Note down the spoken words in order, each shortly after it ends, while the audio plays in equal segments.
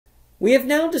We have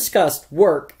now discussed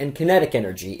work and kinetic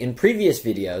energy in previous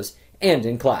videos and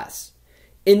in class.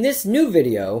 In this new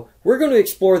video, we're going to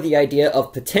explore the idea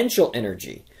of potential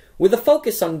energy, with a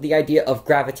focus on the idea of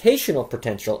gravitational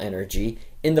potential energy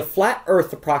in the flat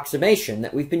Earth approximation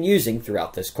that we've been using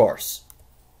throughout this course.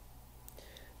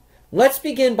 Let's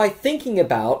begin by thinking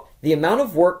about the amount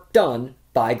of work done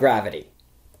by gravity.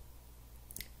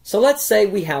 So let's say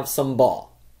we have some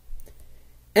ball,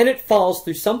 and it falls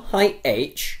through some height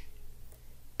h,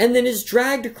 and then is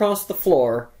dragged across the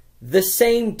floor the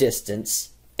same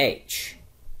distance h.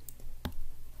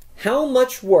 How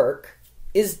much work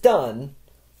is done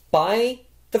by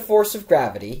the force of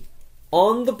gravity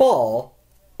on the ball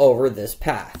over this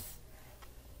path?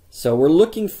 So we're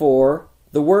looking for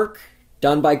the work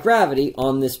done by gravity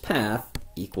on this path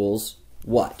equals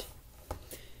what?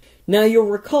 Now you'll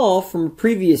recall from a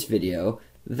previous video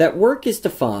that work is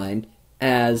defined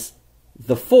as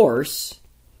the force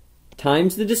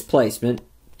times the displacement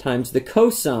times the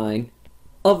cosine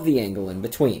of the angle in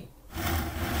between.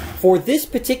 For this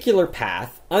particular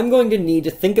path, I'm going to need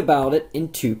to think about it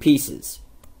in two pieces.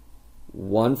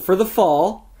 One for the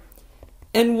fall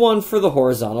and one for the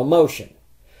horizontal motion.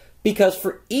 Because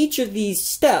for each of these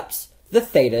steps, the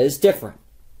theta is different.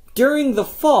 During the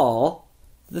fall,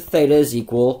 the theta is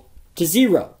equal to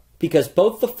 0 because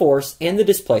both the force and the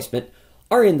displacement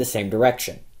are in the same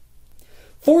direction.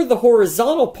 For the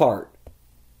horizontal part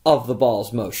of the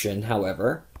ball's motion,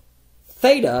 however,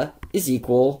 theta is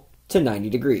equal to 90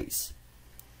 degrees.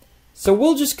 So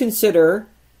we'll just consider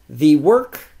the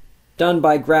work done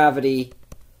by gravity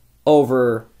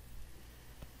over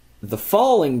the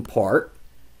falling part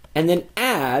and then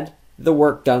add the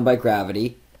work done by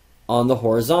gravity on the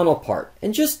horizontal part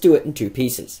and just do it in two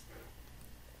pieces.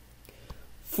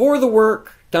 For the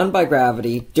work done by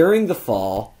gravity during the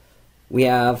fall, we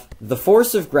have the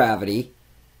force of gravity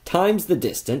times the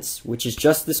distance, which is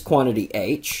just this quantity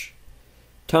h,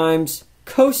 times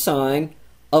cosine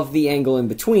of the angle in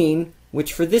between,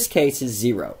 which for this case is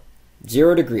 0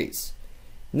 degrees.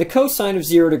 And the cosine of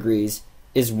 0 degrees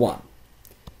is 1.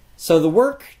 So the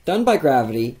work done by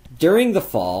gravity during the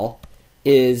fall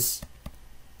is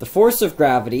the force of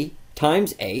gravity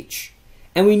times h,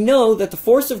 and we know that the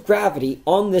force of gravity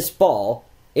on this ball,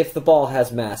 if the ball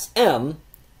has mass m,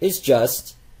 is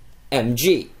just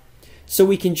mg. So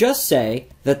we can just say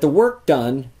that the work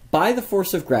done by the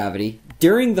force of gravity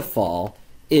during the fall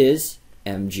is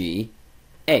mgh.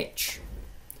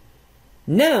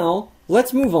 Now,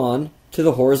 let's move on to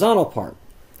the horizontal part.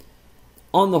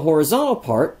 On the horizontal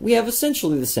part, we have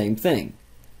essentially the same thing.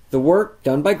 The work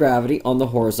done by gravity on the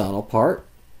horizontal part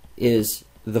is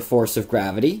the force of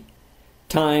gravity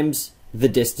times the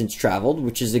distance traveled,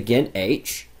 which is again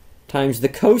h, times the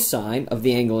cosine of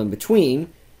the angle in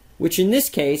between, which in this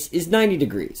case is 90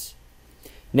 degrees.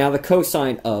 Now the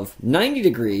cosine of 90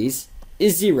 degrees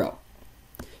is 0.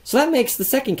 So that makes the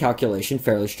second calculation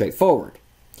fairly straightforward.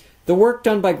 The work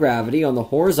done by gravity on the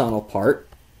horizontal part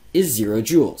is 0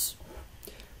 joules,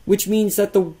 which means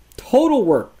that the total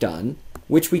work done,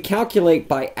 which we calculate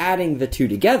by adding the two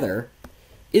together,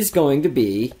 is going to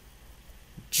be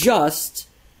just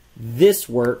this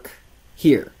work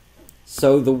here.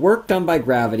 So the work done by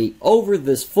gravity over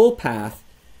this full path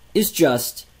is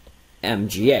just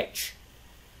mgh.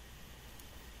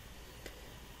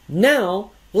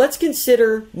 Now, let's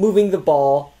consider moving the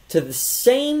ball to the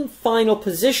same final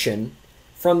position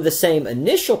from the same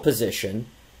initial position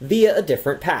via a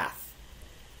different path.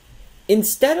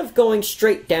 Instead of going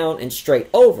straight down and straight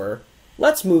over,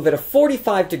 let's move at a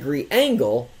 45-degree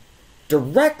angle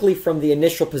directly from the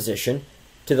initial position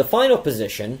to the final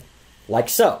position, like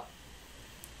so.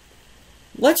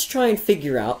 Let's try and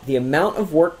figure out the amount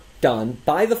of work done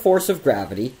by the force of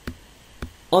gravity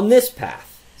on this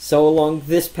path. So along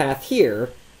this path here,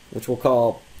 which we'll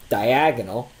call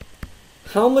diagonal,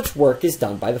 how much work is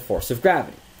done by the force of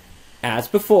gravity? As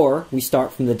before, we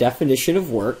start from the definition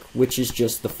of work, which is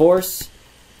just the force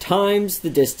times the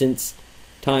distance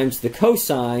times the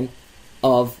cosine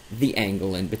of the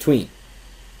angle in between.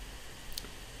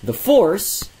 The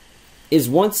force is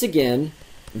once again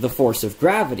the force of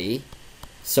gravity,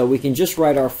 so we can just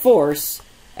write our force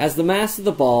as the mass of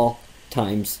the ball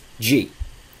times g,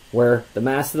 where the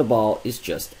mass of the ball is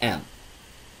just m.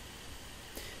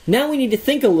 Now we need to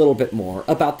think a little bit more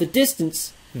about the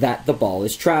distance that the ball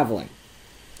is traveling.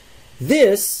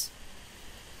 This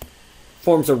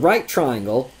forms a right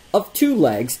triangle of two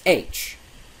legs h.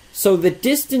 So the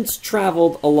distance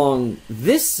traveled along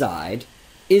this side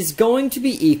is going to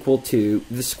be equal to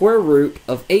the square root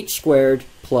of h squared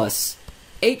plus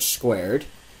h squared,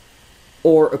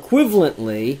 or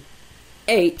equivalently,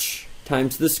 h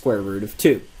times the square root of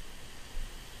 2.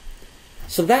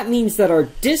 So that means that our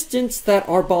distance that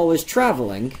our ball is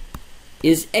traveling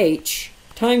is h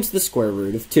times the square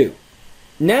root of 2.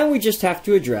 Now we just have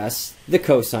to address the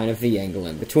cosine of the angle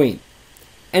in between.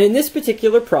 And in this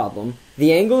particular problem,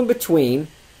 the angle in between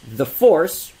the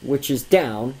force, which is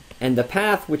down, and the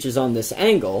path, which is on this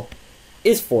angle,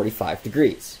 is 45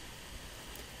 degrees.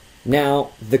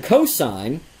 Now, the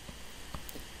cosine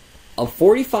of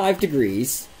 45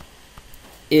 degrees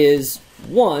is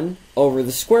 1 over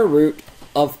the square root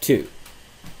of 2.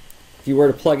 If you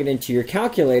were to plug it into your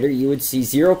calculator, you would see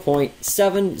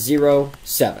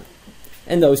 0.707.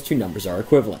 And those two numbers are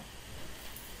equivalent.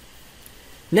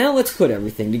 Now let's put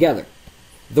everything together.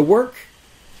 The work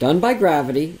done by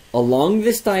gravity along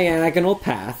this diagonal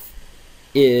path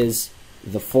is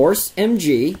the force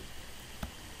mg,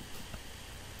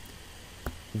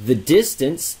 the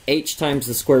distance h times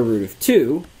the square root of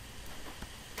 2,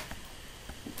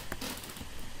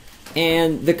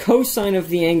 and the cosine of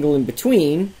the angle in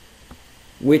between,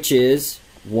 which is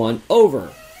 1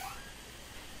 over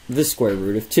the square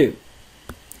root of 2.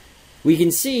 We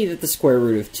can see that the square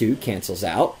root of 2 cancels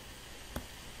out,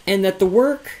 and that the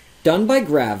work done by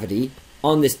gravity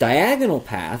on this diagonal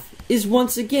path is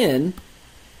once again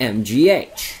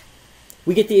mgh.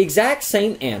 We get the exact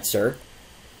same answer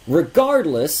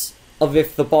regardless of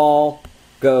if the ball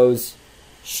goes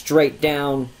straight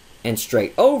down and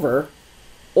straight over,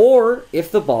 or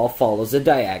if the ball follows a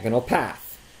diagonal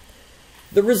path.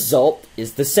 The result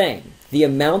is the same. The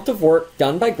amount of work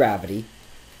done by gravity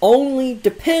only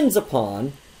depends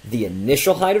upon the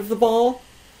initial height of the ball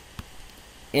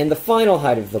and the final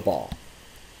height of the ball.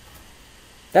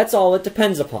 That's all it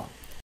depends upon.